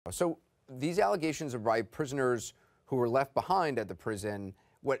So these allegations are by prisoners who were left behind at the prison.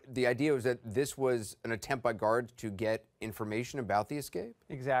 What the idea was that this was an attempt by guards to get information about the escape?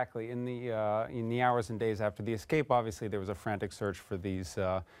 Exactly. In the hours and days after the escape, obviously there was a frantic search for these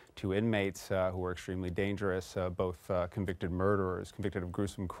two inmates who were extremely dangerous, both convicted murderers, convicted of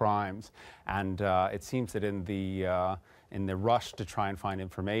gruesome crimes. And it seems that in the rush to try and find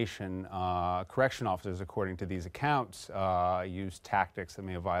information, correction officers, according to these accounts, used tactics that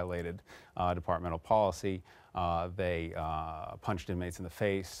may have violated departmental policy. They punched inmates in the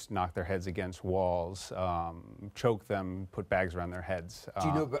face, knocked their heads against walls, choked them, put bags around their heads. Do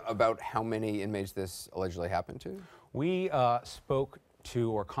you know about how many inmates this allegedly happened to? We spoke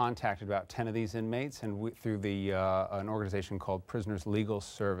to or contacted about 10 of these inmates, and through an organization called Prisoners Legal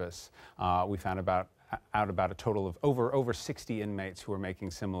Service, we found out about a total of over 60 inmates who were making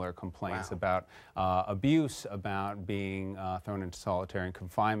similar complaints about abuse, about being thrown into solitary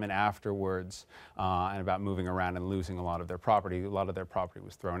confinement afterwards, and about moving around and losing a lot of their property. A lot of their property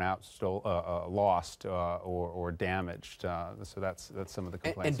was thrown out, lost, or damaged. So that's some of the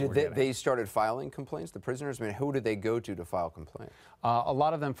complaints. And did they started filing complaints? The prisoners. I mean, who did they go to file complaints? A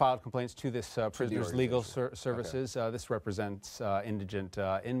lot of them filed complaints to this Prisoners Legal Services. Okay. This represents indigent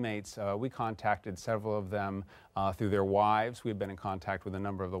inmates. We contacted several of them through their wives. We've been in contact with a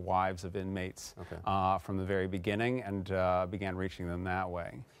number of the wives of inmates from the very beginning, and began reaching them that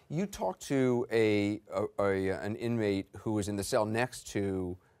way. You talked to an inmate who was in the cell next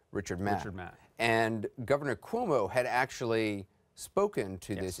to Richard Matt. And Governor Cuomo had actually spoken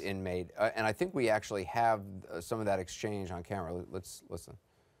to this inmate, and I think we actually have some of that exchange on camera. Let's listen.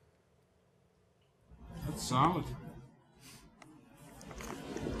 That's solid.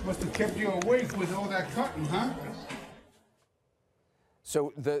 Must have kept you awake with all that cutting, huh?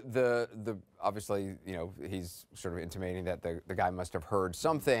 So the obviously, you know, he's sort of intimating that the guy must have heard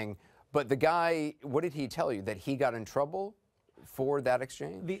something, but the guy, what did he tell you? That he got in trouble for that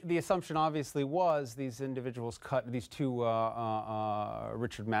exchange? The assumption obviously was these individuals these two,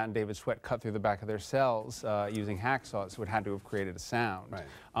 Richard Matt and David Sweat, cut through the back of their cells using hacksaws, so it had to have created a sound,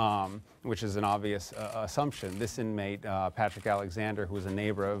 which is an obvious assumption. This inmate, Patrick Alexander, who was a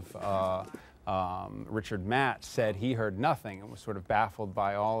neighbor of Richard Matt, said he heard nothing and was sort of baffled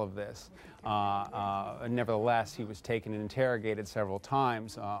by all of this. Nevertheless, he was taken and interrogated several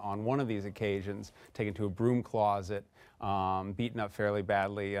times. On one of these occasions, taken to a broom closet, beaten up fairly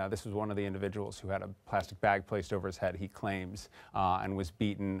badly. This was one of the individuals who had a plastic bag placed over his head, he claims, and was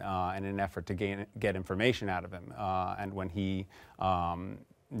beaten in an effort to get information out of him. And when he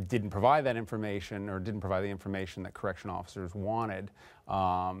didn't provide that information, or didn't provide the information that correction officers wanted,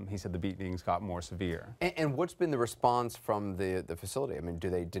 he said the beatings got more severe. And what's been the response from the facility? I mean,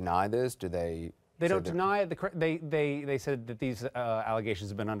 do they deny this? Do they? They don't deny it. They said that these allegations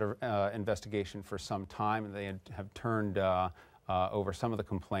have been under investigation for some time, and they have turned over some of the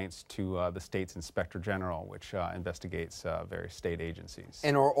complaints to the state's Inspector General, which investigates various state agencies.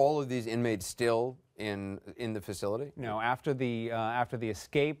 And are all of these inmates still in the facility? No. After the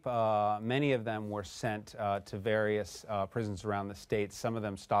escape, many of them were sent to various prisons around the state. Some of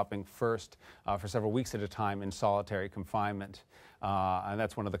them stopping first for several weeks at a time in solitary confinement. And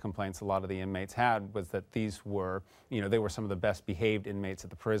that's one of the complaints a lot of the inmates had, was that these were, they were some of the best behaved inmates at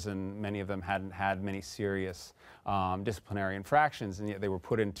the prison. Many of them hadn't had many serious disciplinary infractions, and yet they were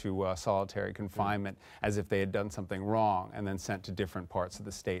put into solitary confinement as if they had done something wrong, and then sent to different parts of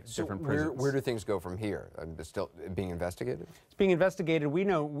the state, different prisons. Where do things go from here? Still being investigated? It's being investigated. We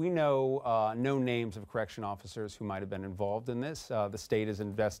know no names of correction officers who might have been involved in this. The state is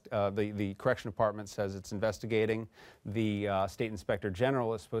the correction department says it's investigating. The state Inspector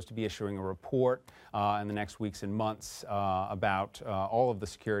General is supposed to be issuing a report in the next weeks and months about all of the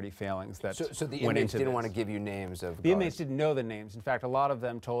security failings that so the went inmates into didn't this. want to give you names of The inmates didn't know the names. In fact, a lot of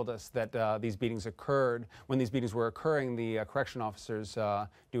them told us that these beatings occurred. When these beatings were occurring, the correction officers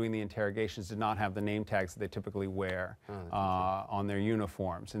doing the interrogations did not have the name tags that they typically wear on their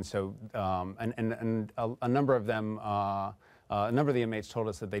uniforms. And so a number of them, a number of the inmates told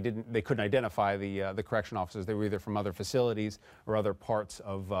us that they couldn't identify the correction officers. They were either from other facilities or other parts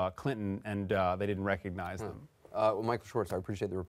of Clinton, and they didn't recognize them. Well, Michael Shwirtz, I appreciate the report.